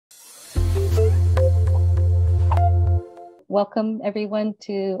Welcome everyone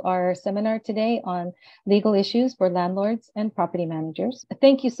to our seminar today on legal issues for landlords and property managers.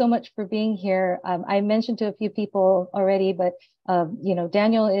 Thank you so much for being here. I mentioned to a few people already, but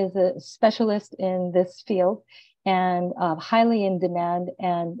Daniel is a specialist in this field and highly in demand.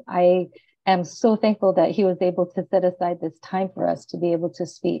 And I am so thankful that he was able to set aside this time for us to be able to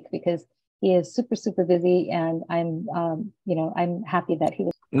speak, because he is super, super busy, and I'm happy that he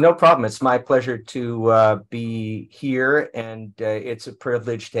was. No problem. It's my pleasure to be here, and it's a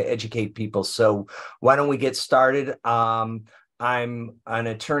privilege to educate people. So why don't we get started? I'm an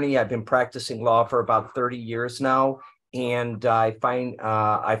attorney. I've been practicing law for about 30 years now, and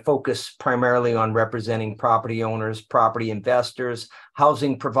I focus primarily on representing property owners, property investors,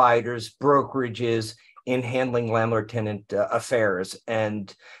 housing providers, brokerages, in handling landlord-tenant affairs.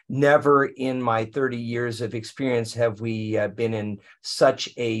 And never in my 30 years of experience have we been in such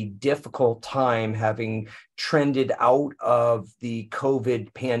a difficult time, having trended out of the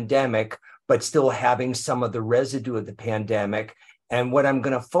COVID pandemic, but still having some of the residue of the pandemic. And what I'm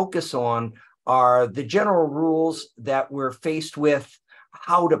going to focus on are the general rules that we're faced with,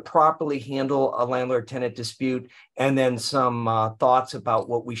 how to properly handle a landlord-tenant dispute, and then some thoughts about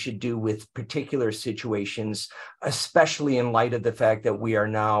what we should do with particular situations, especially in light of the fact that we are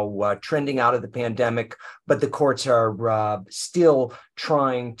now trending out of the pandemic, but the courts are still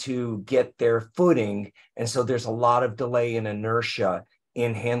trying to get their footing. And so there's a lot of delay and inertia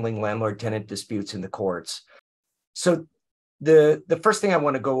in handling landlord-tenant disputes in the courts. So the first thing I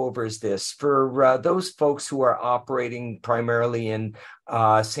want to go over is this. For those folks who are operating primarily in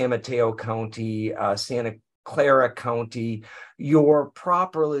San Mateo County, Santa Clara County, you're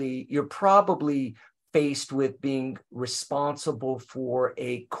probably faced with being responsible for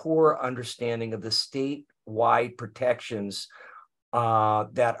a core understanding of the statewide protections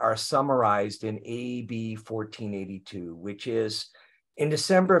that are summarized in AB 1482, which is in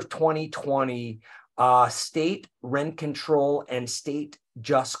December of 2020, state rent control and state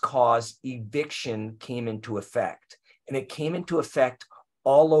just cause eviction came into effect. And it came into effect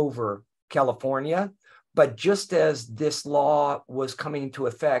all over California. But just as this law was coming into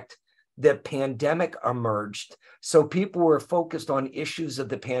effect, the pandemic emerged. So people were focused on issues of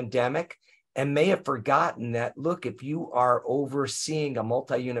the pandemic and may have forgotten that, look, if you are overseeing a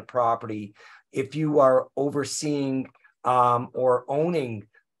multi-unit property, if you are overseeing or owning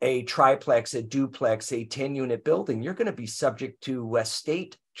a triplex, a duplex, a 10-unit building, you're going to be subject to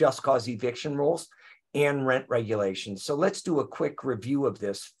state just cause eviction rules and rent regulations. So let's do a quick review of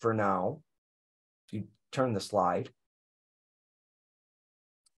this for now. If you turn the slide.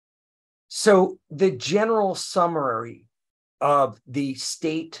 So the general summary of the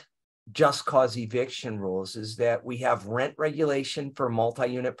state just cause eviction rules is that we have rent regulation for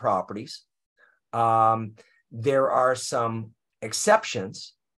multi-unit properties. There are some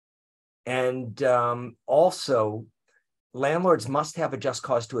exceptions. And also, landlords must have a just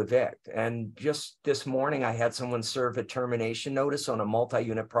cause to evict. And just this morning, I had someone serve a termination notice on a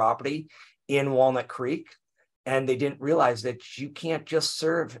multi-unit property in Walnut Creek, and they didn't realize that you can't just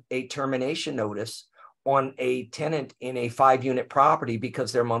serve a termination notice on a tenant in a 5-unit property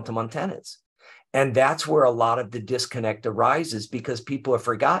because they're month-to-month tenants. And that's where a lot of the disconnect arises, because people have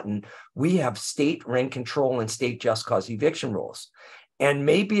forgotten we have state rent control and state just cause eviction rules. And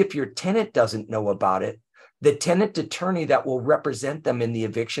maybe if your tenant doesn't know about it, the tenant attorney that will represent them in the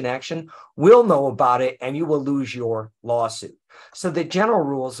eviction action will know about it, and you will lose your lawsuit. So the general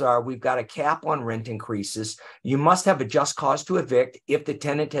rules are, we've got a cap on rent increases. You must have a just cause to evict if the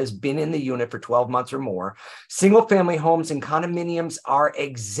tenant has been in the unit for 12 months or more. Single family homes and condominiums are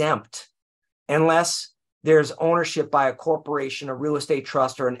exempt unless there's ownership by a corporation, a real estate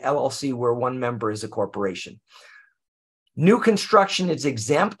trust, or an LLC where one member is a corporation. New construction is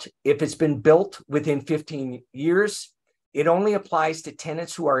exempt if it's been built within 15 years. It only applies to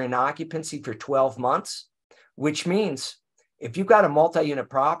tenants who are in occupancy for 12 months, which means if you've got a multi-unit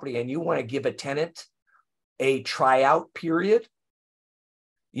property and you want to give a tenant a tryout period,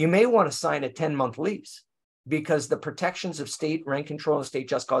 you may want to sign a 10-month lease, because the protections of state rent control and state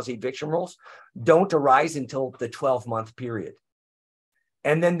just cause eviction rules don't arise until the 12-month period.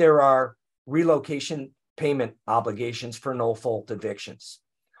 And then there are relocation payment obligations for no-fault evictions.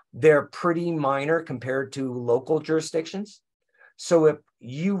 They're pretty minor compared to local jurisdictions. So if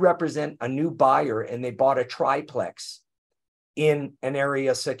you represent a new buyer and they bought a triplex in an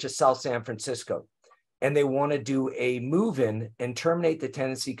area such as South San Francisco, and they want to do a move-in and terminate the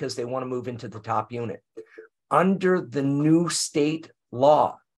tenancy because they want to move into the top unit, under the new state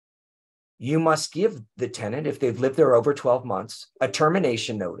law, you must give the tenant, if they've lived there over 12 months, a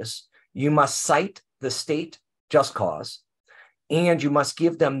termination notice. You must cite the state just cause. and you must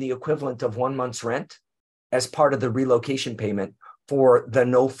give them the equivalent of 1 month's rent as part of the relocation payment for the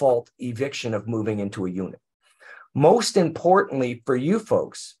no-fault eviction of moving into a unit. Most importantly for you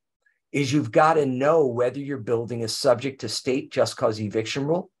folks is you've got to know whether your building is subject to state just cause eviction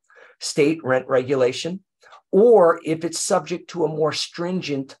rule, state rent regulation, or if it's subject to a more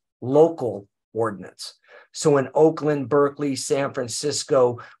stringent local ordinance. So in Oakland, Berkeley, San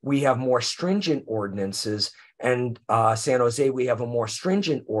Francisco, we have more stringent ordinances, and San Jose, we have a more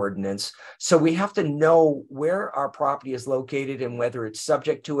stringent ordinance. So we have to know where our property is located and whether it's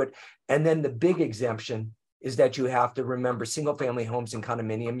subject to it. And then the big exemption is that you have to remember single-family homes and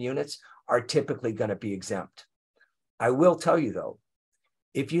condominium units are typically going to be exempt. I will tell you, though,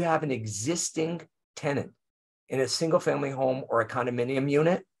 if you have an existing tenant in a single-family home or a condominium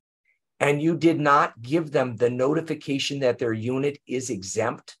unit, and you did not give them the notification that their unit is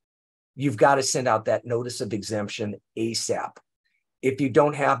exempt, you've got to send out that notice of exemption ASAP. If you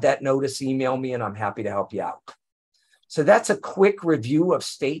don't have that notice, email me and I'm happy to help you out. So that's a quick review of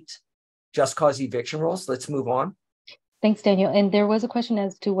state just cause eviction rules. Let's move on. Thanks, Daniel. And there was a question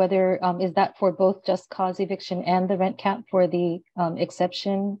as to whether, is that for both just cause eviction and the rent cap for the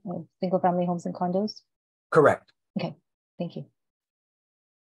exception of single family homes and condos? Correct. Okay, thank you.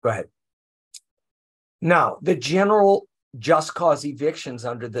 Go ahead. Now, the general just cause evictions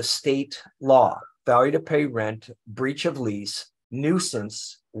under the state law: failure to pay rent, breach of lease,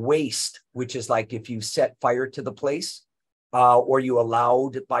 nuisance, waste, which is like if you set fire to the place or you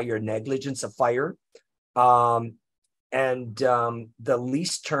allowed by your negligence a fire, and the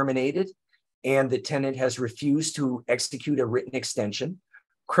lease terminated and the tenant has refused to execute a written extension,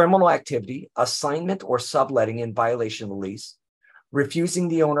 criminal activity, assignment or subletting in violation of the lease, refusing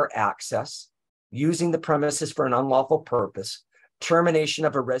the owner access, using the premises for an unlawful purpose, termination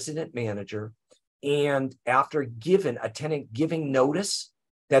of a resident manager, and after a tenant giving notice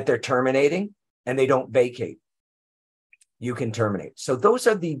that they're terminating and they don't vacate, you can terminate. So those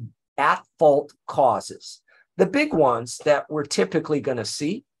are the at-fault causes. The big ones that we're typically going to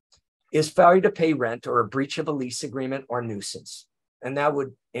see is failure to pay rent or a breach of a lease agreement or nuisance. And that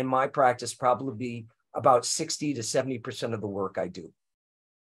would, in my practice, probably be about 60 to 70% of the work I do.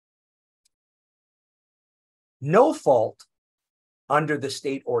 No fault under the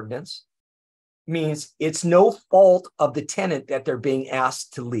state ordinance means it's no fault of the tenant that they're being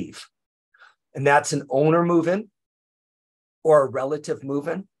asked to leave. And that's an owner move-in or a relative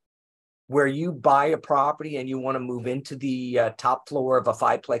move-in, where you buy a property and you want to move into the top floor of a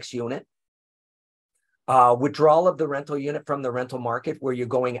fiveplex unit. Withdrawal of the rental unit from the rental market, where you're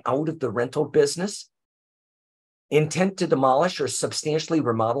going out of the rental business. Intent to demolish or substantially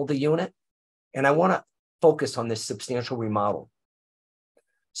remodel the unit. And I want to focus on this substantial remodel.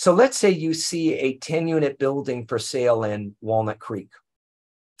 So let's say you see a 10-unit building for sale in Walnut Creek.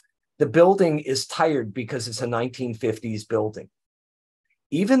 The building is tired because it's a 1950s building.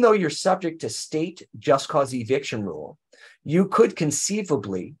 Even though you're subject to state just cause eviction rule, you could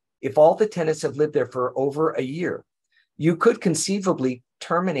conceivably, if all the tenants have lived there for over a year, you could conceivably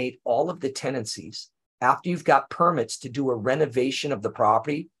terminate all of the tenancies after you've got permits to do a renovation of the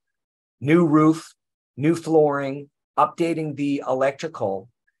property, new roof, new flooring, updating the electrical,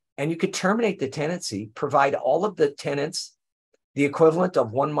 and you could terminate the tenancy, provide all of the tenants the equivalent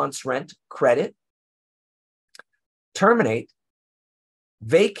of 1 month's rent credit, terminate,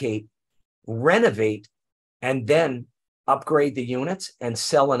 vacate, renovate, and then upgrade the units and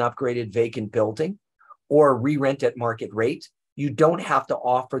sell an upgraded vacant building or re-rent at market rate. You don't have to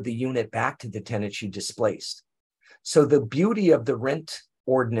offer the unit back to the tenants you displaced. So the beauty of the rent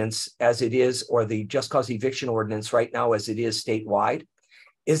ordinance as it is, or the just cause eviction ordinance right now as it is statewide,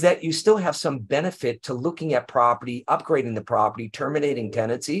 is that you still have some benefit to looking at property, upgrading the property, terminating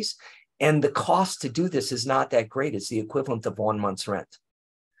tenancies, and the cost to do this is not that great. It's the equivalent of 1 month's rent.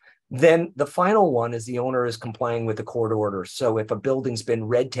 Then the final one is the owner is complying with the court order. So if a building's been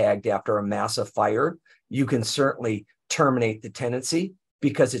red tagged after a massive fire, you can certainly terminate the tenancy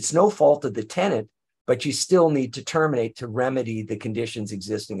because it's no fault of the tenant, but you still need to terminate to remedy the conditions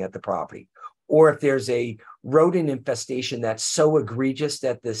existing at the property. Or if there's a rodent infestation that's so egregious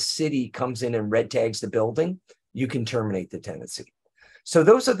that the city comes in and red tags the building, you can terminate the tenancy. So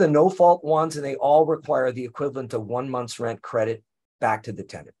those are the no fault ones, and they all require the equivalent of 1 month's rent credit back to the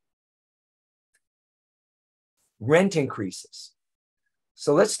tenant. Rent increases.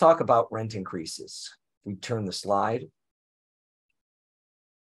 So let's talk about rent increases. We turn the slide.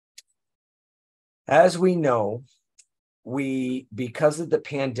 As we know, because of the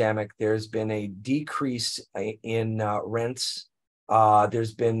pandemic, there's been a decrease in rents.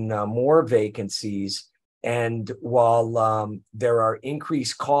 There's been more vacancies, And while there are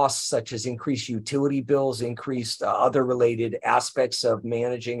increased costs, such as increased utility bills, increased other related aspects of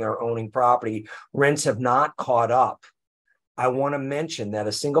managing or owning property, rents have not caught up. I want to mention that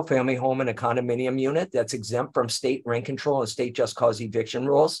a single family home in a condominium unit that's exempt from state rent control and state just cause eviction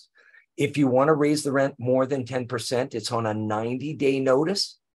rules, if you want to raise the rent more than 10%, it's on a 90-day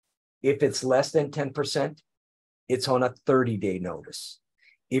notice. If it's less than 10%, it's on a 30-day notice.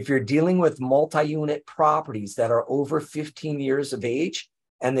 If you're dealing with multi-unit properties that are over 15 years of age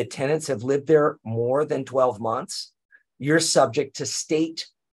and the tenants have lived there more than 12 months, you're subject to state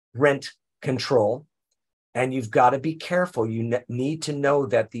rent control. And you've got to be careful. You need to know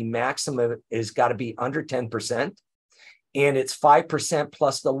that the maximum has got to be under 10%, and it's 5%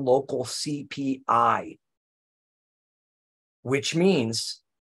 plus the local CPI, which means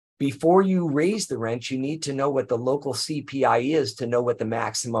before you raise the rent, you need to know what the local CPI is to know what the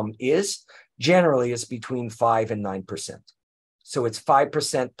maximum is. Generally, it's between 5 and 9%. So it's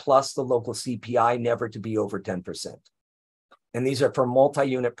 5% plus the local CPI, never to be over 10%. And these are for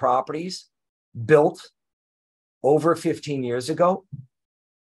multi-unit properties built over 15 years ago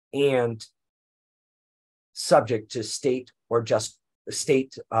and subject to state or just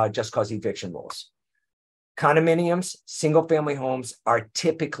cause eviction rules. Condominiums, single-family homes are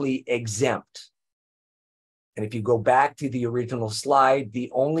typically exempt. And if you go back to the original slide,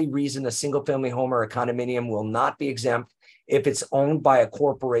 the only reason a single-family home or a condominium will not be exempt if it's owned by a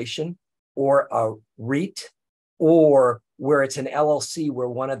corporation or a REIT, or where it's an LLC where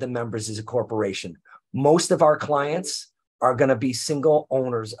one of the members is a corporation. Most of our clients are going to be single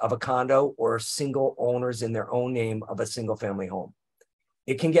owners of a condo or single owners in their own name of a single-family home.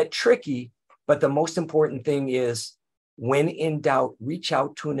 It can get tricky, but the most important thing is, when in doubt, reach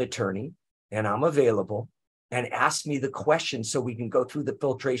out to an attorney, and I'm available, and ask me the question so we can go through the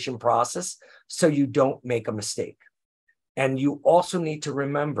filtration process so you don't make a mistake. And you also need to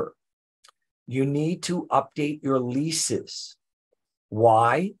remember, you need to update your leases.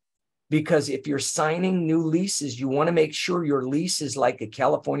 Why? Because if you're signing new leases, you want to make sure your lease is like a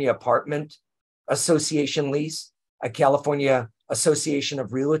California Apartment Association lease, a California Association of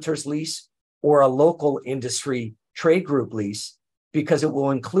Realtors lease, or a local industry trade group lease, because it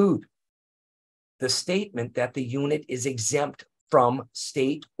will include the statement that the unit is exempt from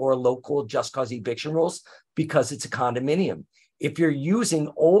state or local just cause eviction rules because it's a condominium. If you're using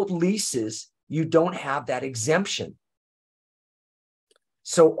old leases, you don't have that exemption.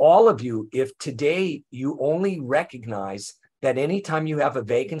 So all of you, if today you only recognize that anytime you have a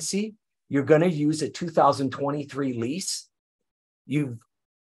vacancy, you're going to use a 2023 lease, you've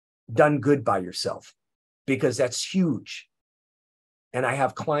done good by yourself, because that's huge. And I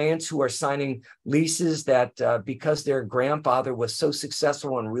have clients who are signing leases that because their grandfather was so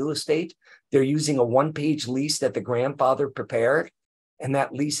successful in real estate, they're using a one-page lease that the grandfather prepared, and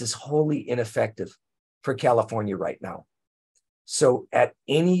that lease is wholly ineffective for California right now. So at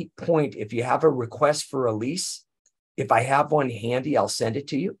any point, if you have a request for a lease, if I have one handy, I'll send it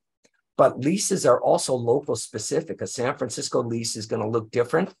to you. But leases are also local specific. A San Francisco lease is going to look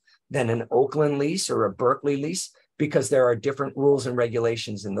different than an Oakland lease or a Berkeley lease, because there are different rules and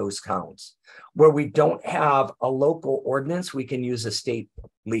regulations in those counties. Where we don't have a local ordinance, we can use a state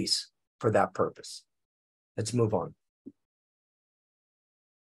lease for that purpose. Let's move on.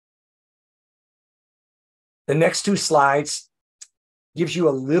 The next two slides gives you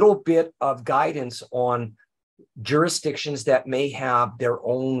a little bit of guidance on jurisdictions that may have their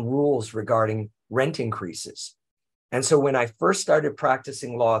own rules regarding rent increases. And so when I first started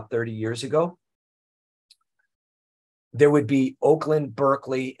practicing law 30 years ago, there would be Oakland,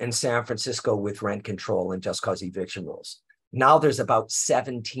 Berkeley, and San Francisco with rent control and just cause eviction rules. Now there's about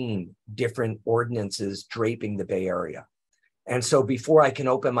 17 different ordinances draping the Bay Area. And so before I can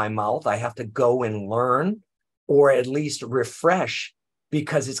open my mouth, I have to go and learn, or at least refresh,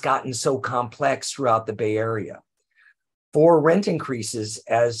 because it's gotten so complex throughout the Bay Area. For rent increases,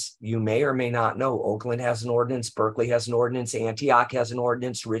 as you may or may not know, Oakland has an ordinance, Berkeley has an ordinance, Antioch has an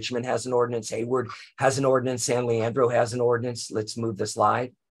ordinance, Richmond has an ordinance, Hayward has an ordinance, San Leandro has an ordinance. Let's move the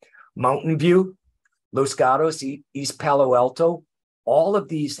slide. Mountain View, Los Gatos, East Palo Alto, all of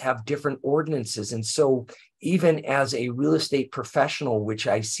these have different ordinances. And so even as a real estate professional, which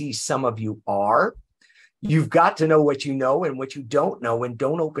I see some of you are, you've got to know what you know and what you don't know, and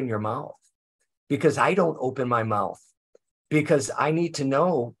don't open your mouth, because I don't open my mouth. Because I need to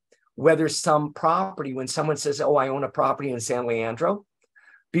know whether some property, when someone says, oh, I own a property in San Leandro,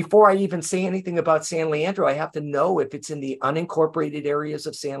 before I even say anything about San Leandro, I have to know if it's in the unincorporated areas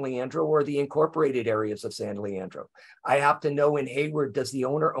of San Leandro or the incorporated areas of San Leandro. I have to know in Hayward, does the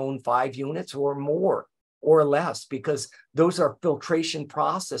owner own 5 units or more? or less, because those are filtration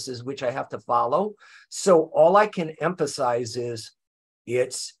processes which I have to follow. So all I can emphasize is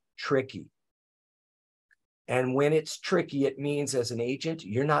it's tricky. And when it's tricky, it means as an agent,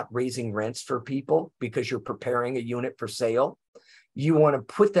 you're not raising rents for people because you're preparing a unit for sale. You want to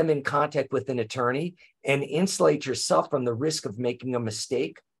put them in contact with an attorney and insulate yourself from the risk of making a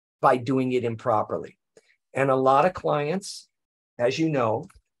mistake by doing it improperly. And a lot of clients, as you know,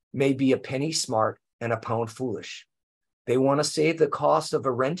 may be a penny smart and a pound foolish. They want to save the cost of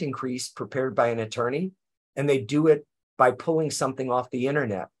a rent increase prepared by an attorney, and they do it by pulling something off the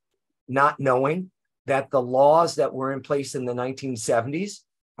internet, not knowing that the laws that were in place in the 1970s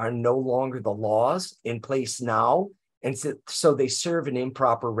are no longer the laws in place now. And so they serve an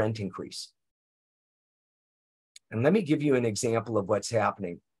improper rent increase. And let me give you an example of what's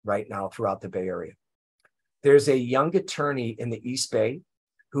happening right now throughout the Bay Area. There's a young attorney in the East Bay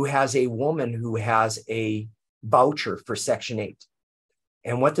who has a woman who has a voucher for Section 8.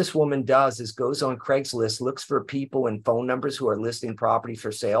 And what this woman does is goes on Craigslist, looks for people and phone numbers who are listing property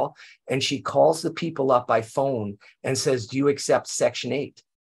for sale, and she calls the people up by phone and says, "Do you accept Section 8?"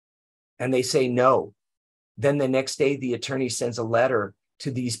 And they say no. Then the next day, the attorney sends a letter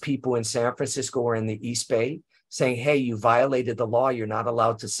to these people in San Francisco or in the East Bay saying, "Hey, you violated the law. You're not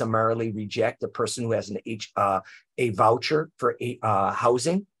allowed to summarily reject a person who has a voucher for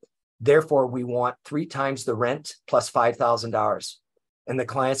housing. Therefore, we want 3 times the rent plus $5,000. And the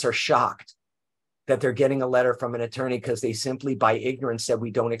clients are shocked that they're getting a letter from an attorney because they simply, by ignorance, said we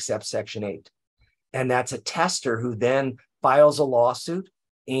don't accept Section 8. And that's a tester who then files a lawsuit.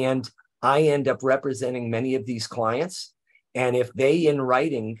 And I end up representing many of these clients. And if they, in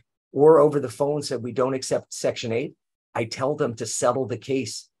writing or over the phone, said we don't accept Section 8, I tell them to settle the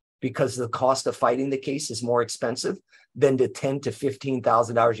case because the cost of fighting the case is more expensive than the $10,000 to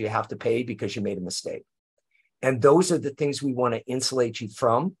 $15,000 you have to pay because you made a mistake. And those are the things we want to insulate you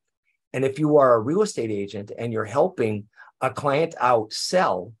from. And if you are a real estate agent and you're helping a client out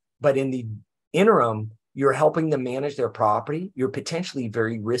sell, but in the interim, you're helping them manage their property, you're potentially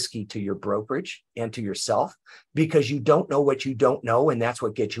very risky to your brokerage and to yourself because you don't know what you don't know, and that's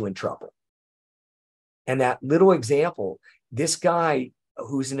what gets you in trouble. And that little example, this guy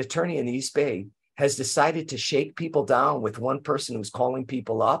who's an attorney in the East Bay has decided to shake people down with one person who's calling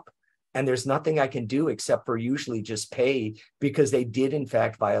people up. And there's nothing I can do except for usually just pay because they did, in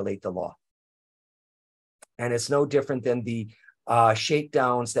fact, violate the law. And it's no different than the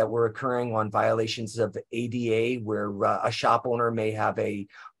shakedowns that were occurring on violations of ADA, where a shop owner may have a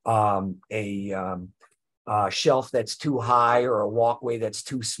shelf that's too high or a walkway that's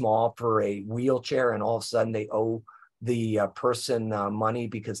too small for a wheelchair, and all of a sudden they owe the person money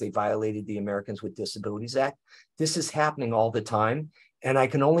because they violated the Americans with Disabilities Act. This is happening all the time. And I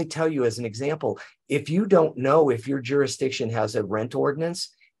can only tell you as an example, if you don't know if your jurisdiction has a rent ordinance,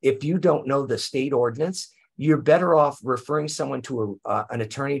 if you don't know the state ordinance, you're better off referring someone to an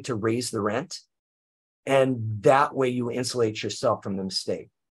attorney to raise the rent. And that way you insulate yourself from the mistake.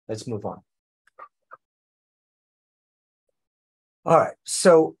 Let's move on. All right.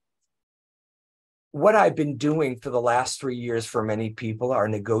 So what I've been doing for the last 3 years for many people are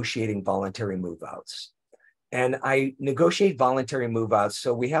negotiating voluntary move-outs. And I negotiate voluntary move-outs.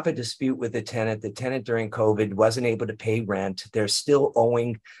 So we have a dispute with the tenant. The tenant during COVID wasn't able to pay rent. They're still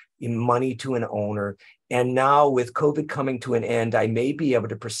owing money to an owner. And now with COVID coming to an end, I may be able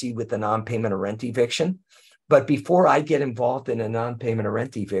to proceed with the non-payment of rent eviction. But before I get involved in a non-payment of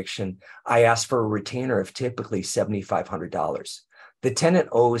rent eviction, I ask for a retainer of typically $7,500. The tenant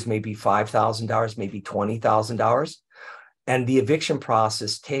owes maybe $5,000, maybe $20,000. And the eviction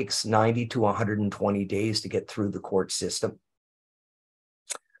process takes 90 to 120 days to get through the court system.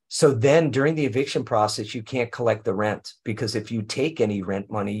 So then during the eviction process, you can't collect the rent because if you take any rent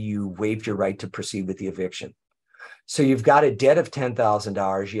money, you waived your right to proceed with the eviction. So you've got a debt of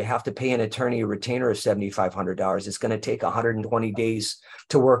 $10,000. You have to pay an attorney a retainer of $7,500. It's going to take 120 days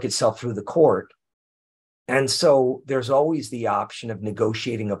to work itself through the court. And so there's always the option of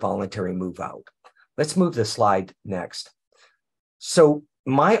negotiating a voluntary move out. Let's move the slide next. So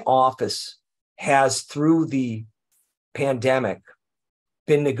my office has, through the pandemic,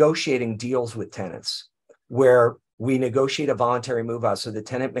 been negotiating deals with tenants where we negotiate a voluntary move out. So the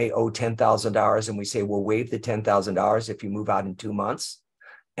tenant may owe $10,000 and we say, we'll waive the $10,000 if you move out in 2 months.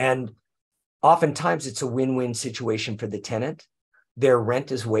 And oftentimes it's a win-win situation for the tenant. Their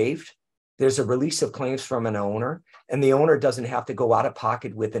rent is waived. There's a release of claims from an owner, and the owner doesn't have to go out of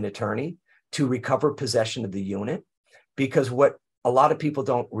pocket with an attorney to recover possession of the unit. Because what a lot of people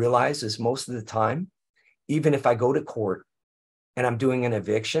don't realize is most of the time, even if I go to court and I'm doing an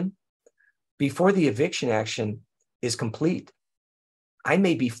eviction, before the eviction action is complete, I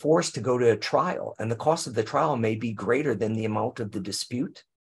may be forced to go to a trial, and the cost of the trial may be greater than the amount of the dispute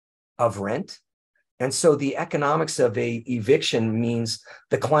of rent. And so the economics of a eviction means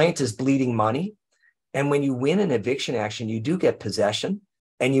the client is bleeding money. And when you win an eviction action, you do get possession,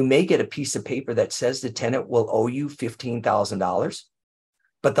 and you may get a piece of paper that says the tenant will owe you $15,000.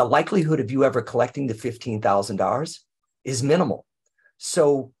 But the likelihood of you ever collecting the $15,000 is minimal.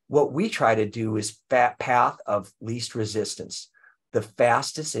 So what we try to do is path of least resistance, the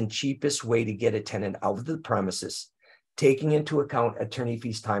fastest and cheapest way to get a tenant out of the premises, taking into account attorney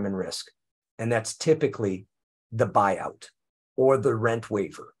fees, time, and risk. And that's typically the buyout or the rent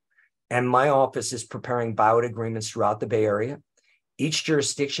waiver. And my office is preparing buyout agreements throughout the Bay Area. Each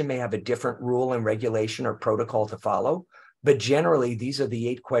jurisdiction may have a different rule and regulation or protocol to follow, but generally, these are the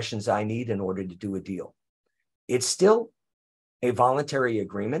 8 questions I need in order to do a deal. It's still a voluntary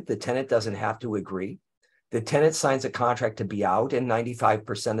agreement. The tenant doesn't have to agree. The tenant signs a contract to be out, and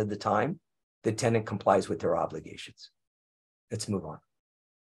 95% of the time, the tenant complies with their obligations. Let's move on.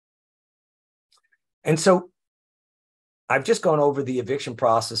 And so I've just gone over the eviction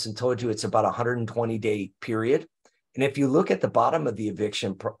process and told you it's about a 120-day period. And if you look at the bottom of the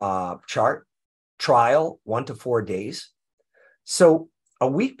eviction chart, trial, 1 to 4 days. So a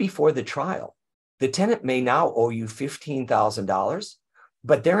week before the trial, the tenant may now owe you $15,000,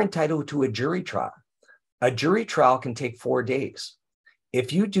 but they're entitled to a jury trial. A jury trial can take 4 days.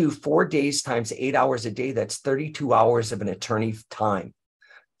 If you do 4 days times 8 hours a day, that's 32 hours of an attorney time.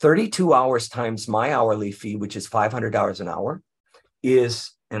 32 hours times my hourly fee, which is $500 an hour,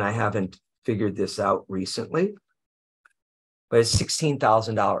 is, and I haven't figured this out recently, but it's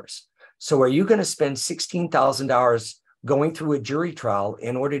 $16,000. So are you going to spend $16,000 going through a jury trial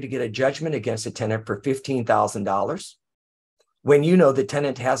in order to get a judgment against a tenant for $15,000 when you know the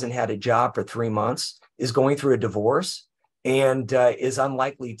tenant hasn't had a job for 3 months, is going through a divorce, and is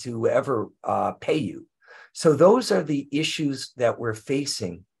unlikely to ever pay you? So those are the issues that we're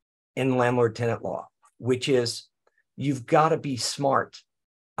facing in landlord-tenant law, which is you've got to be smart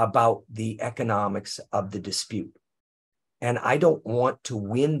about the economics of the dispute. And I don't want to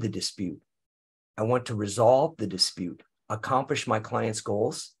win the dispute. I want to resolve the dispute, accomplish my client's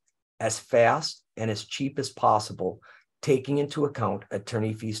goals as fast and as cheap as possible, taking into account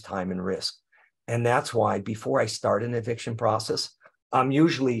attorney fees, time, and risk. And that's why before I start an eviction process, I'm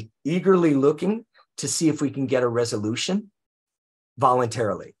usually eagerly looking to see if we can get a resolution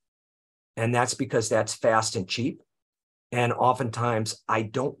voluntarily. And that's because that's fast and cheap. And oftentimes I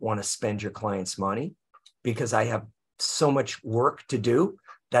don't want to spend your client's money because I have so much work to do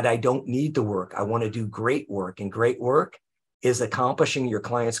that I don't need the work. I want to do great work, and great work is accomplishing your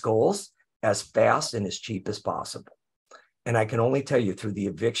client's goals as fast and as cheap as possible. And I can only tell you, through the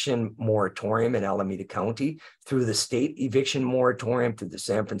eviction moratorium in Alameda County, through the state eviction moratorium, through the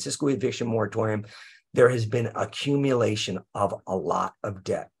San Francisco eviction moratorium, there has been accumulation of a lot of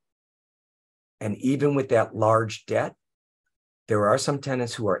debt. And even with that large debt, there are some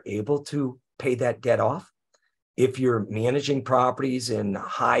tenants who are able to pay that debt off. If you're managing properties in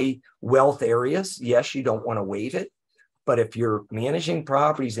high wealth areas, yes, you don't want to waive it. But if you're managing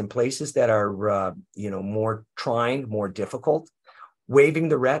properties in places that are, more trying, more difficult, waiving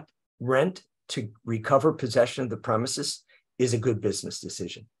the rent to recover possession of the premises is a good business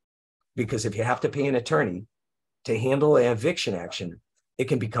decision. Because if you have to pay an attorney to handle an eviction action, it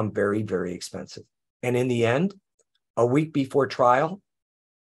can become very, very expensive. And in the end, a week before trial,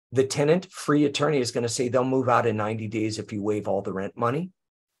 the tenant-free attorney is going to say they'll move out in 90 days if you waive all the rent money.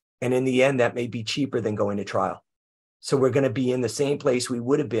 And in the end, that may be cheaper than going to trial. So we're going to be in the same place we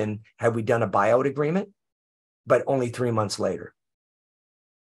would have been had we done a buyout agreement, but only 3 months later.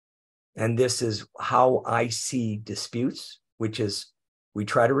 And this is how I see disputes, which is we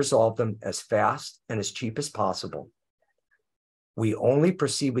try to resolve them as fast and as cheap as possible. We only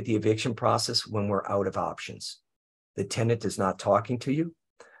proceed with the eviction process when we're out of options. The tenant is not talking to you.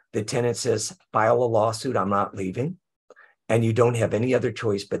 The tenant says, file a lawsuit, I'm not leaving. And you don't have any other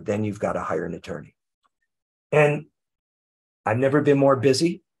choice, but then you've got to hire an attorney. And I've never been more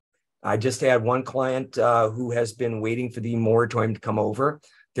busy. I just had one client who has been waiting for the moratorium to come over.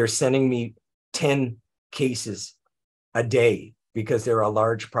 They're sending me 10 cases a day because they're a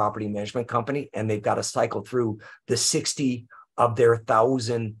large property management company, and they've got to cycle through the 60 of their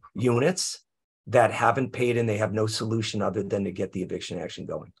 1,000 units that haven't paid, and they have no solution other than to get the eviction action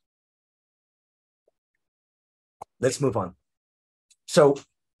going. Let's move on. So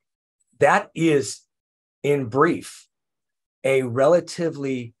that is, in brief, a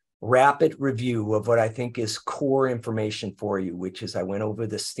relatively rapid review of what I think is core information for you, which is I went over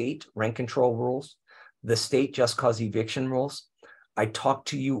the state rent control rules, the state just cause eviction rules. I talked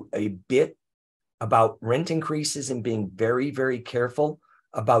to you a bit about rent increases and being very, very careful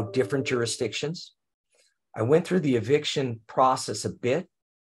about different jurisdictions. I went through the eviction process a bit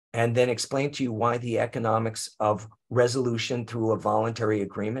and then explained to you why the economics of resolution through a voluntary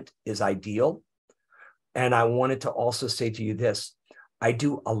agreement is ideal. And I wanted to also say to you this: I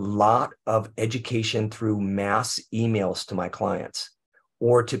do a lot of education through mass emails to my clients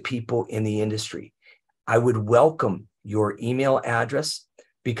or to people in the industry. I would welcome your email address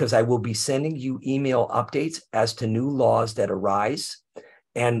because I will be sending you email updates as to new laws that arise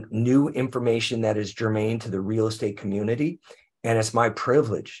and new information that is germane to the real estate community. And it's my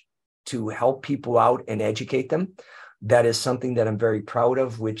privilege to help people out and educate them. That is something that I'm very proud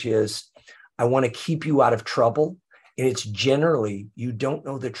of, which is I want to keep you out of trouble. And it's generally, you don't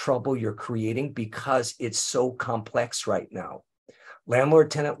know the trouble you're creating because it's so complex right now.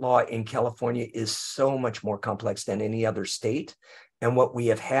 Landlord-tenant law in California is so much more complex than any other state. And what we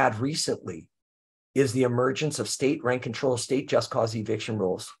have had recently is the emergence of state rent control, state just cause eviction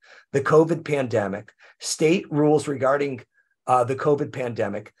rules, the COVID pandemic, state rules regarding the COVID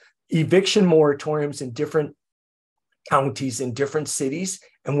pandemic, eviction moratoriums in different counties, in different cities,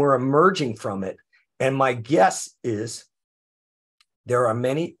 and we're emerging from it. And my guess is there are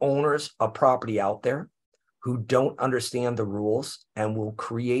many owners of property out there who don't understand the rules and will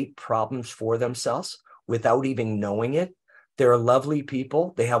create problems for themselves without even knowing it. They're lovely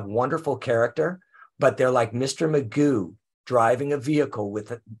people. They have wonderful character, but they're like Mr. Magoo driving a vehicle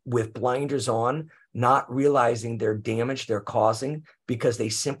with blinders on, not realizing their damage they're causing because they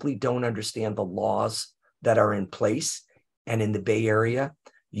simply don't understand the laws that are in place. And in the Bay Area,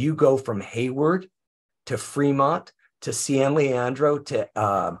 you go from Hayward to Fremont to San Leandro to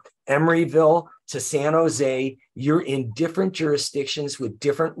Emeryville to San Jose. You're in different jurisdictions with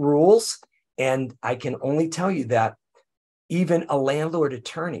different rules. And I can only tell you that even a landlord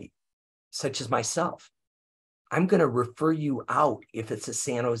attorney, such as myself, I'm going to refer you out if it's a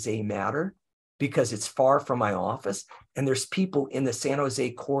San Jose matter because it's far from my office. And there's people in the San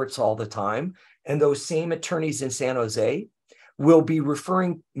Jose courts all the time. And those same attorneys in San Jose will be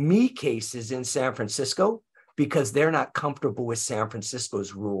referring me cases in San Francisco because they're not comfortable with San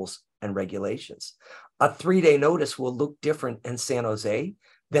Francisco's rules and regulations. A 3-day notice will look different in San Jose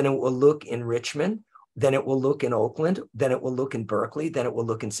than it will look in Richmond, then it will look in Oakland, then it will look in Berkeley, then it will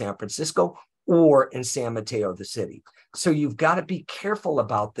look in San Francisco or in San Mateo, the city. So you've got to be careful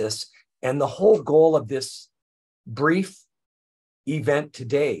about this. And the whole goal of this brief event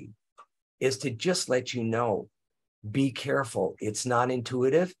today is to just let you know, be careful. It's not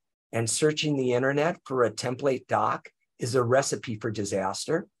intuitive. And searching the internet for a template doc is a recipe for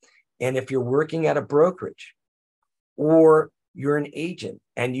disaster. And if you're working at a brokerage or you're an agent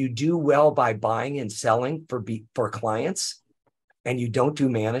and you do well by buying and selling for clients and you don't do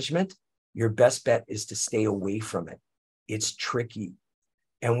management, your best bet is to stay away from it. It's tricky.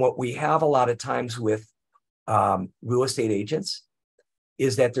 And what we have a lot of times with real estate agents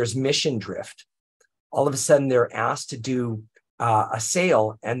is that there's mission drift. All of a sudden they're asked to do a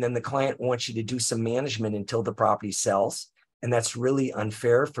sale and then the client wants you to do some management until the property sells. And that's really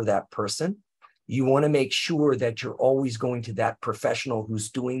unfair for that person. You want to make sure that you're always going to that professional who's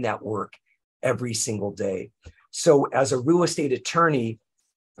doing that work every single day. So as a real estate attorney,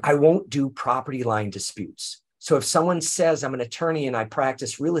 I won't do property line disputes. So if someone says I'm an attorney and I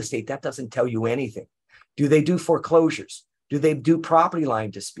practice real estate, that doesn't tell you anything. Do they do foreclosures? Do they do property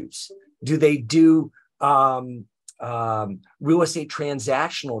line disputes? Do they do real estate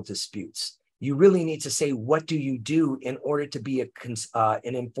transactional disputes? You really need to say, what do you do in order to be an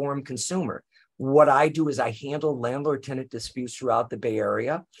informed consumer? What I do is I handle landlord-tenant disputes throughout the Bay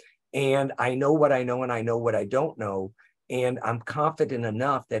Area, and I know what I know and I know what I don't know. And I'm confident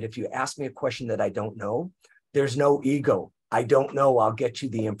enough that if you ask me a question that I don't know, there's no ego. I don't know, I'll get you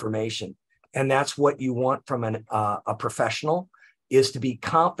the information. And that's what you want from a professional, is to be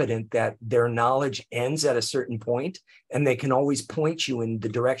confident that their knowledge ends at a certain point and they can always point you in the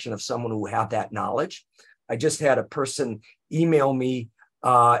direction of someone who have that knowledge. I just had a person email me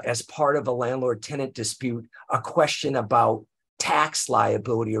as part of a landlord-tenant dispute, a question about tax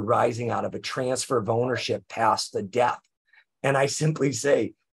liability arising out of a transfer of ownership past the death. And I simply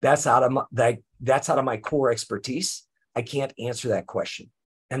say, that's out of my core expertise. I can't answer that question.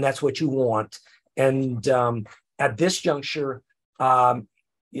 And that's what you want. And at this juncture,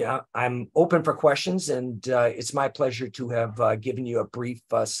 yeah, I'm open for questions, and it's my pleasure to have given you a brief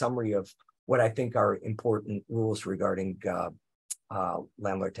summary of what I think are important rules regarding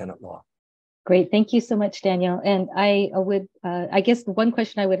landlord-tenant law. Great. Thank you so much, Daniel. And I would, I guess the one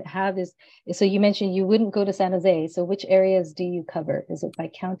question I would have is, so you mentioned you wouldn't go to San Jose. So which areas do you cover? Is it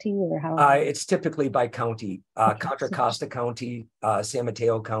by county or how? It's typically by county, Okay, Contra so- Costa County, San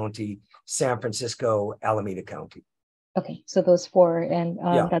Mateo County, San Francisco, Alameda County. Okay, so those four, and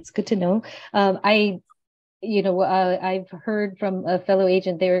Yeah. that's good to know. I've heard from a fellow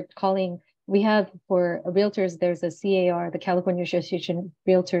agent, they're calling, we have for realtors, there's a CAR, the California Association of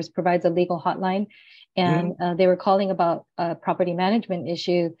Realtors provides a legal hotline. And they were calling about a property management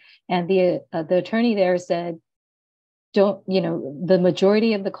issue. And the attorney there said, the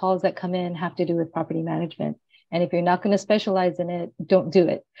majority of the calls that come in have to do with property management. And if you're not going to specialize in it, don't do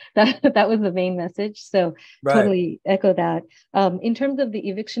it. That was the main message. So totally echo that. In terms of the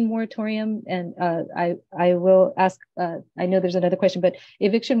eviction moratorium, and I will ask, I know there's another question, but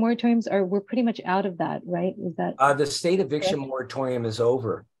eviction moratoriums we're pretty much out of that, right? Is that the state eviction moratorium is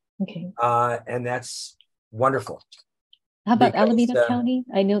over? Okay. And that's wonderful. How about Alameda County?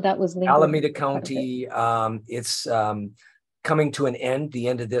 I know that was linked. Alameda County, it's coming to an end, the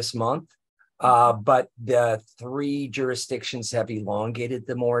end of this month. But the 3 jurisdictions have elongated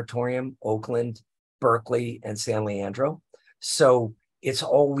the moratorium: Oakland, Berkeley, and San Leandro. So it's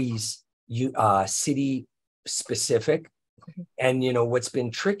always city specific. And what's been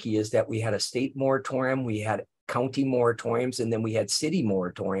tricky is that we had a state moratorium, we had county moratoriums, and then we had city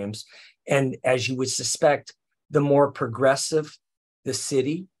moratoriums. And as you would suspect, the more progressive the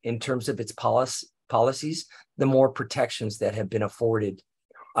city in terms of its policies, the more protections that have been afforded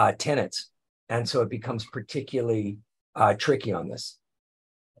tenants. And so it becomes particularly tricky on this.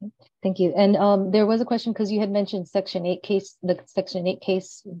 Thank you. And there was a question because you had mentioned Section 8 case, the Section 8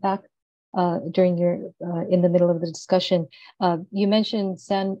 case back during your in the middle of the discussion. You mentioned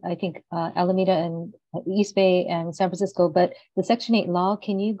Alameda and East Bay and San Francisco, but the Section 8 law,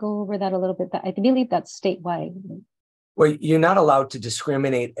 can you go over that a little bit? I believe that's statewide. Well, you're not allowed to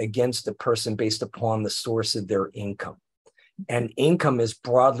discriminate against a person based upon the source of their income. And income is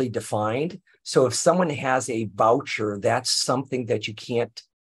broadly defined. So if someone has a voucher, that's something that you can't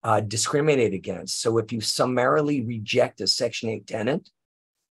discriminate against. So if you summarily reject a Section 8 tenant,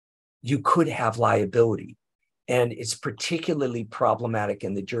 you could have liability. And it's particularly problematic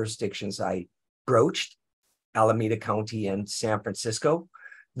in the jurisdictions I broached, Alameda County and San Francisco.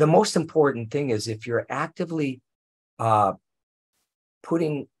 The most important thing is if you're actively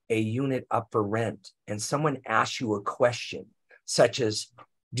putting a unit up for rent and someone asks you a question, such as,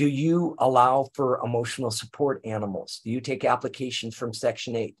 do you allow for emotional support animals? Do you take applications from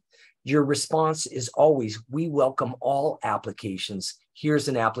Section 8? Your response is always, we welcome all applications. Here's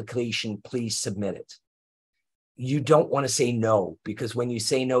an application, please submit it. You don't want to say no, because when you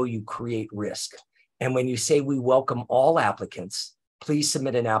say no, you create risk. And when you say we welcome all applicants, please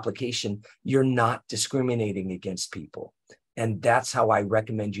submit an application, you're not discriminating against people. And that's how I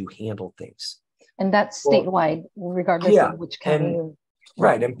recommend you handle things. And that's statewide, regardless of which county.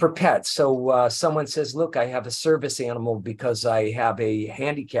 Right. And for pets. So someone says, look, I have a service animal because I have a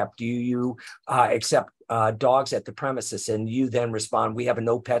handicap. Do you accept dogs at the premises? And you then respond, we have a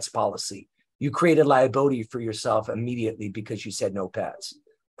no pets policy. You created liability for yourself immediately because you said no pets.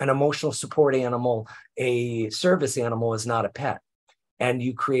 An emotional support animal, a service animal, is not a pet. And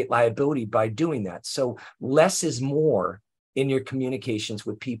you create liability by doing that. So less is more in your communications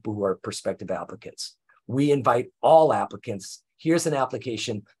with people who are prospective applicants. We invite all applicants. Here's an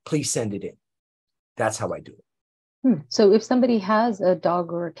application, please send it in. That's how I do it. So if somebody has a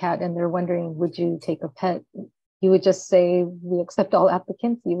dog or a cat and they're wondering, would you take a pet? You would just say, we accept all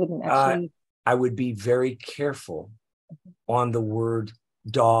applicants? You wouldn't actually? I would be very careful on the word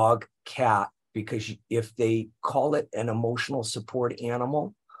dog, cat, because if they call it an emotional support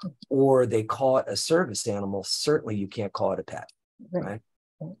animal or they call it a service animal, certainly you can't call it a pet, right?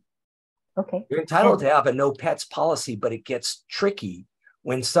 Okay. You're entitled to have a no pets policy, but it gets tricky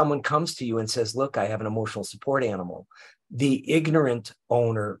when someone comes to you and says, look, I have an emotional support animal. The ignorant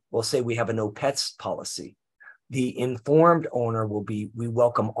owner will say, we have a no pets policy. The informed owner will be, we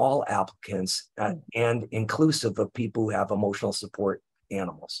welcome all applicants and inclusive of people who have emotional support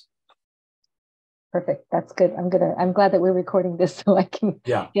animals. Perfect. That's good. I'm glad that we're recording this so I can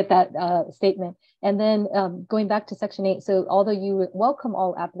get that statement. And then going back to Section 8, so although you welcome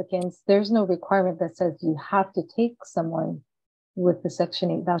all applicants, there's no requirement that says you have to take someone with the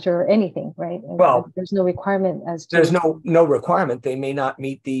Section 8 voucher or anything, right? Well, there's no requirement as to... There's no requirement. They may not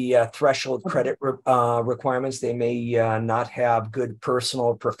meet the threshold credit requirements. They may not have good personal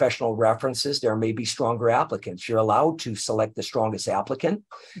or professional references. There may be stronger applicants. You're allowed to select the strongest applicant.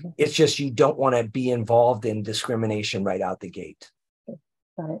 It's just you don't want to be involved in discrimination right out the gate.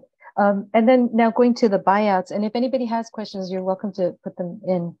 Got it. And then now going to the buyouts, and if anybody has questions, you're welcome to put them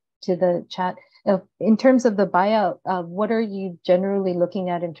into the chat. In terms of the buyout, what are you generally looking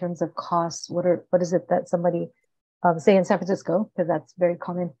at in terms of costs? What is it that somebody, say in San Francisco, because that's very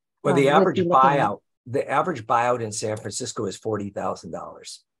common. Well, the average buyout in San Francisco is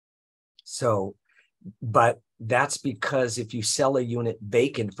 $40,000. So, but that's because if you sell a unit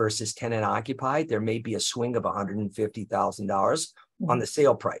vacant versus tenant occupied, there may be a swing of $150,000 on the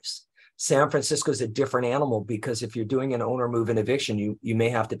sale price. San Francisco is a different animal because if you're doing an owner move and eviction, you may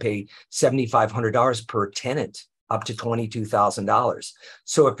have to pay $7,500 per tenant, up to $22,000.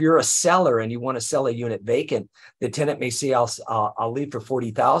 So if you're a seller and you want to sell a unit vacant, the tenant may say, I'll leave for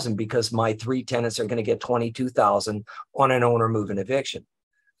 $40,000 because my 3 tenants are going to get $22,000 on an owner move and eviction.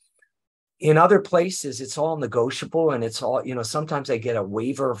 In other places, it's all negotiable, and it's all, sometimes I get a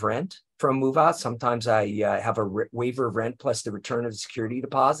waiver of rent from move out. Sometimes I have a waiver of rent plus the return of the security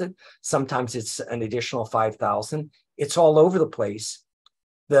deposit. Sometimes it's an additional $5,000. It's all over the place.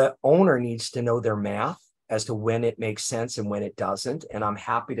 The owner needs to know their math as to when it makes sense and when it doesn't. And I'm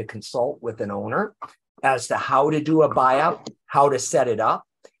happy to consult with an owner as to how to do a buyout, how to set it up.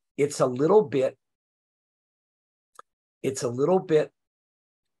 It's a little bit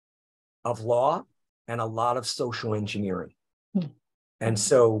of law and a lot of social engineering. And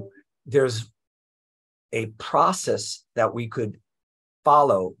so there's a process that we could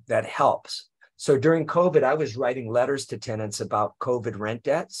follow that helps. So during COVID, I was writing letters to tenants about COVID rent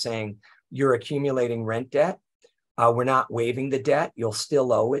debt saying, you're accumulating rent debt. We're not waiving the debt. You'll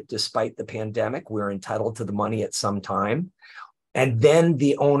still owe it despite the pandemic. We're entitled to the money at some time. And then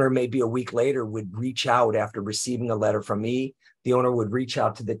the owner, maybe a week later, would reach out after receiving a letter from me. The owner would reach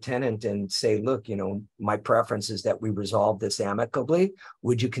out to the tenant and say, look, my preference is that we resolve this amicably.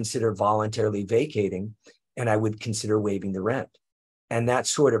 Would you consider voluntarily vacating? And I would consider waiving the rent. And that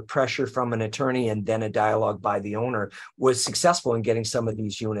sort of pressure from an attorney and then a dialogue by the owner was successful in getting some of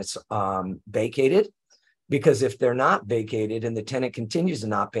these units vacated. Because if they're not vacated and the tenant continues to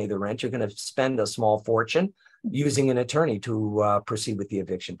not pay the rent, you're going to spend a small fortune using an attorney to proceed with the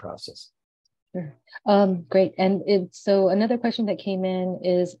eviction process. Sure. Great. And so another question that came in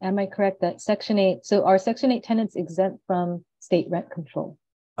is, am I correct that Section 8, so are Section 8 tenants exempt from state rent control?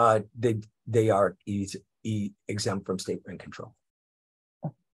 They are exempt from state rent control.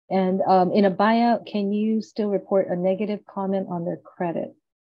 And in a buyout, can you still report a negative comment on their credit?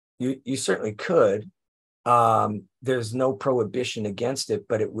 You certainly could. There's no prohibition against it,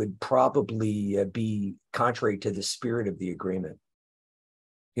 but it would probably be contrary to the spirit of the agreement.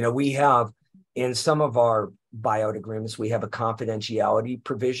 We have, in some of our buyout agreements, we have a confidentiality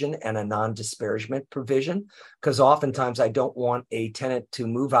provision and a non-disparagement provision, because oftentimes I don't want a tenant to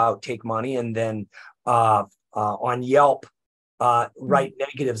move out, take money, and then on Yelp, write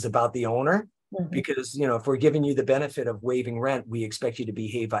negatives about the owner. Because, if we're giving you the benefit of waiving rent, we expect you to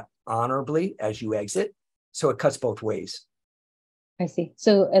behave honorably as you exit. So it cuts both ways. I see.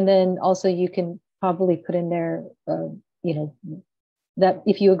 So, and then also you can probably put in there, that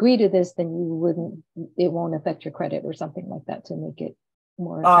if you agree to this, then it won't affect your credit or something like that to make it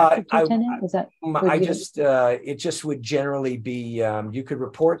more attractive to a tenant. Is that? It just would generally be, you could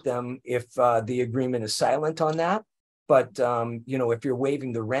report them if the agreement is silent on that. But, if you're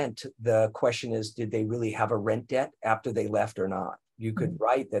waiving the rent, the question is, did they really have a rent debt after they left or not? You could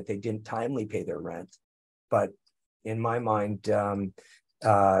write that they didn't timely pay their rent. But in my mind,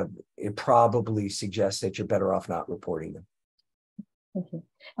 it probably suggests that you're better off not reporting them. Okay.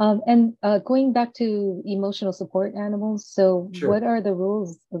 And going back to emotional support animals, so Sure. What are the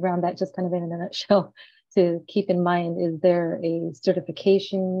rules around that, just kind of in a nutshell, to keep in mind? Is there a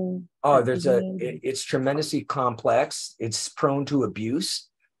certification? Oh, it's tremendously complex. It's prone to abuse.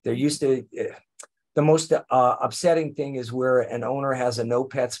 They're used to, the most upsetting thing is where an owner has a no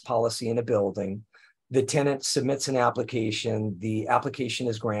pets policy in a building. The tenant submits an application, the application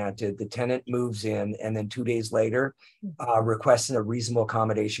is granted, the tenant moves in, and then 2 days later requests a reasonable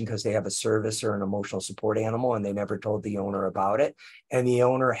accommodation because they have a service or an emotional support animal and they never told the owner about it. And the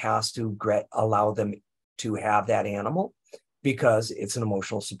owner has to allow them to have that animal because it's an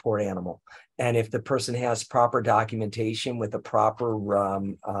emotional support animal. And if the person has proper documentation with a proper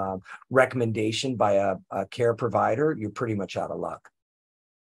recommendation by a care provider, you're pretty much out of luck.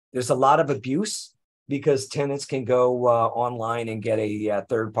 There's a lot of abuse because tenants can go online and get a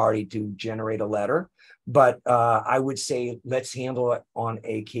third party to generate a letter. But I would say let's handle it on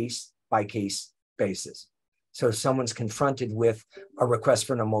a case-by-case basis. So if someone's confronted with a request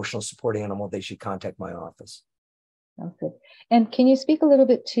for an emotional support animal, they should contact my office. Sounds good. And can you speak a little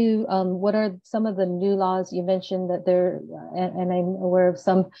bit to what are some of the new laws you mentioned that they're, and I'm aware of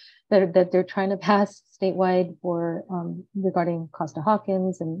some that they're trying to pass statewide for regarding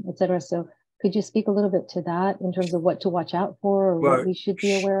Costa-Hawkins and et cetera. So could you speak a little bit to that in terms of what to watch out for or what we should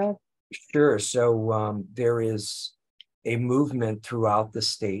be aware of? Sure. So there is a movement throughout the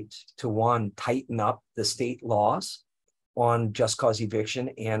state to, one, tighten up the state laws on just cause eviction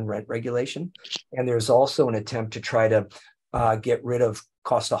and rent regulation. And there's also an attempt to try to get rid of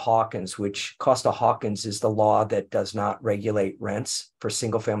Costa-Hawkins, which Costa-Hawkins is the law that does not regulate rents for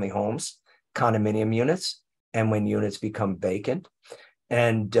single family homes, condominium units, and when units become vacant.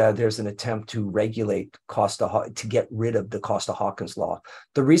 And there's an attempt to regulate to get rid of the Costa-Hawkins law.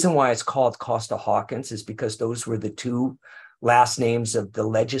 The reason why it's called Costa-Hawkins is because those were the two last names of the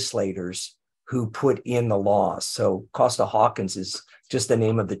legislators who put in the laws. So Costa-Hawkins is just the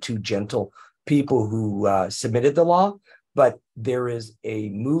name of the two gentle people who submitted the law. But there is a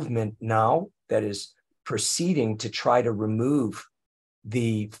movement now that is proceeding to try to remove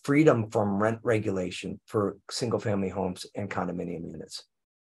the freedom from rent regulation for single family homes and condominium units.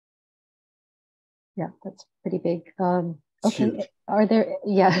 Yeah, that's pretty big. Okay, are there,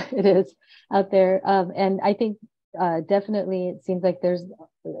 yeah, it is out there. And I think definitely it seems like there's,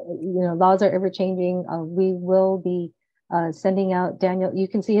 laws are ever changing. We will be sending out, Daniel, you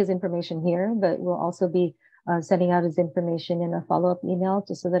can see his information here, but we'll also be sending out his information in a follow-up email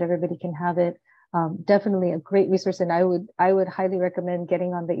just so that everybody can have it. Definitely a great resource, and I would highly recommend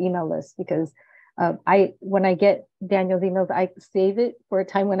getting on the email list because when I get Daniel's emails, I save it for a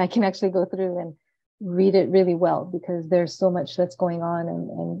time when I can actually go through and read it really well because there's so much that's going on,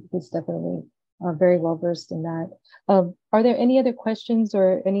 and he's definitely very well versed in that. Are there any other questions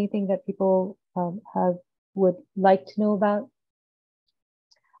or anything that people would like to know about?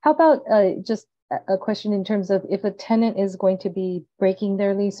 How about just a question in terms of if a tenant is going to be breaking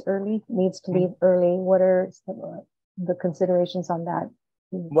their lease early, needs to leave early, what are the considerations on that?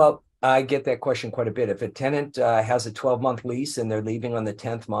 Well, I get that question quite a bit. If a tenant has a 12-month lease and they're leaving on the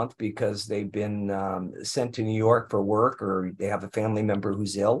 10th month because they've been sent to New York for work or they have a family member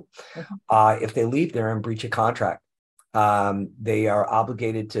who's ill, if they leave, they're in breach of contract. They are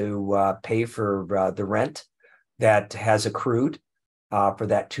obligated to pay for the rent that has accrued for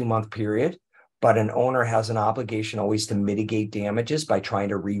that 2-month period. But an owner has an obligation always to mitigate damages by trying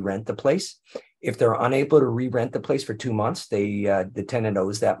to re-rent the place. If they're unable to re-rent the place for 2 months, the tenant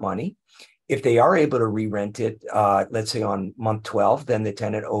owes that money. If they are able to re-rent it, let's say on month 12, then the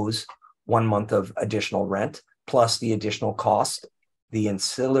tenant owes 1 month of additional rent, plus the additional cost, the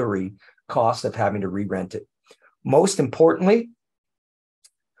ancillary cost of having to re-rent it. Most importantly,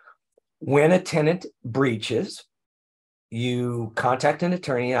 when a tenant breaches, you contact an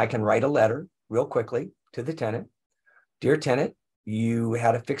attorney. I can write a letter real quickly to the tenant. Dear tenant, you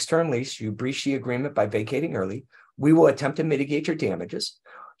had a fixed term lease. You breached the agreement by vacating early. We will attempt to mitigate your damages.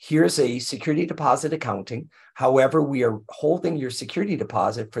 Here's a security deposit accounting. However, we are holding your security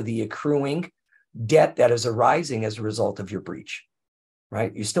deposit for the accruing debt that is arising as a result of your breach,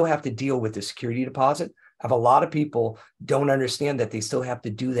 right? You still have to deal with the security deposit. A lot of people don't understand that they still have to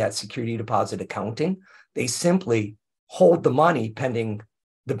do that security deposit accounting. They simply hold the money pending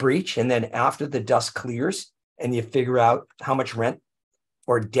the breach. And then after the dust clears and you figure out how much rent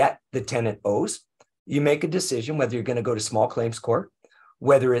or debt the tenant owes, you make a decision whether you're going to go to small claims court,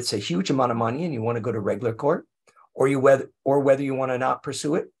 whether it's a huge amount of money and you want to go to regular court, or whether you want to not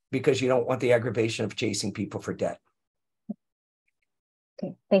pursue it because you don't want the aggravation of chasing people for debt.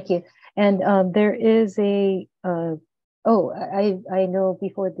 Okay, thank you. And there is I know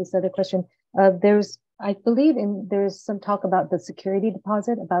before this other question, I believe there's some talk about the security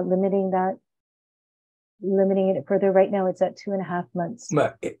deposit, about limiting it further. Right now, it's at 2.5 months.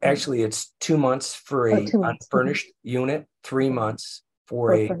 Actually, it's 2 months for a unfurnished unit, 3 months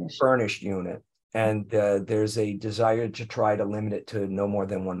for a furnished unit. And there's a desire to try to limit it to no more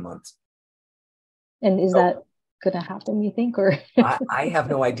than 1 month. And is that going to happen, you think? Or I have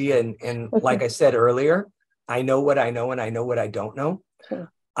no idea. And okay. Like I said earlier, I know what I know and I know what I don't know.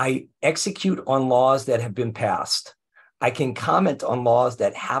 Sure. I execute on laws that have been passed. I can comment on laws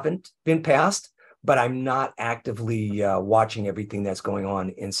that haven't been passed, but I'm not actively watching everything that's going on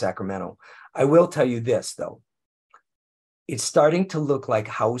in Sacramento. I will tell you this, though. It's starting to look like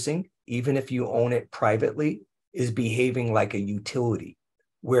housing, even if you own it privately, is behaving like a utility,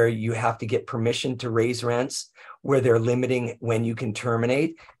 where you have to get permission to raise rents, where they're limiting when you can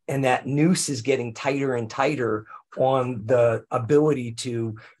terminate. And that noose is getting tighter and tighter on the ability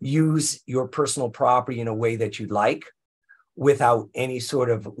to use your personal property in a way that you'd like without any sort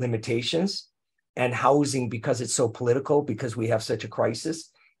of limitations. And housing, because it's so political, because we have such a crisis,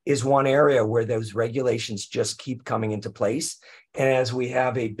 is one area where those regulations just keep coming into place. And as we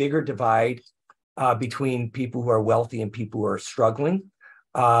have a bigger divide between people who are wealthy and people who are struggling,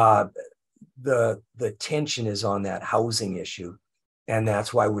 the tension is on that housing issue. And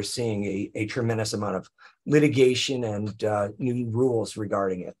that's why we're seeing a tremendous amount of litigation and new rules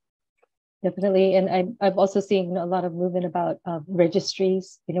regarding it. Definitely. And I've also seen a lot of movement about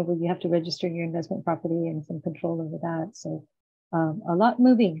registries, where you have to register your investment property and some control over that. So a lot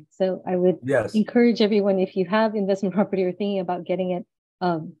moving. So I would encourage everyone, if you have investment property or thinking about getting it,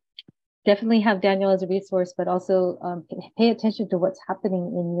 definitely have Daniel as a resource, but also pay attention to what's happening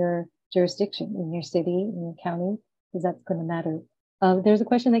in your jurisdiction, in your city, in your county, because that's going to matter. There's a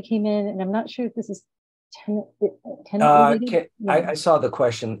question that came in, and I'm not sure if this is tenant related. I saw the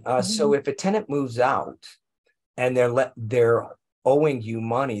question. So if a tenant moves out and they're owing you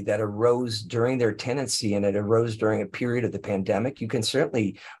money that arose during their tenancy and it arose during a period of the pandemic, you can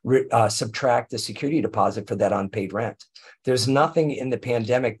certainly subtract the security deposit for that unpaid rent. There's nothing in the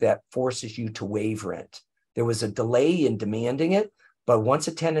pandemic that forces you to waive rent. There was a delay in demanding it, but once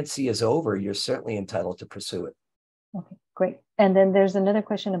a tenancy is over, you're certainly entitled to pursue it. Okay, great. And then there's another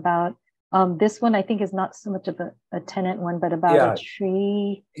question about this one. I think is not so much of a tenant one, but about a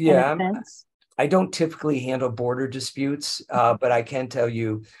tree and a fence. I don't typically handle border disputes, but I can tell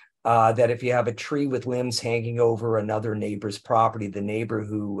you that if you have a tree with limbs hanging over another neighbor's property, the neighbor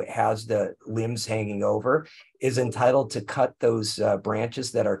who has the limbs hanging over is entitled to cut those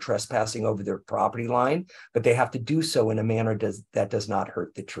branches that are trespassing over their property line, but they have to do so in a manner that does not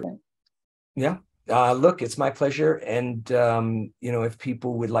hurt the tree. Yeah. Look, it's my pleasure. And, if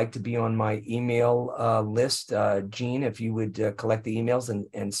people would like to be on my email list, Gene, if you would collect the emails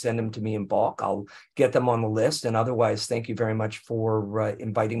and send them to me in bulk, I'll get them on the list. And otherwise, thank you very much for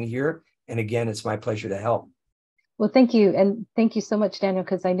inviting me here. And again, it's my pleasure to help. Well, thank you. And thank you so much, Daniel,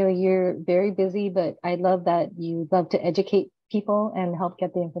 because I know you're very busy, but I love that you love to educate people and help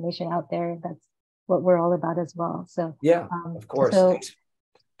get the information out there. That's what we're all about as well. So, yeah, of course.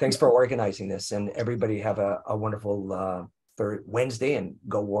 Thanks for organizing this, and everybody have a wonderful Wednesday, and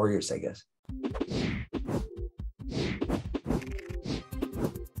go Warriors, I guess.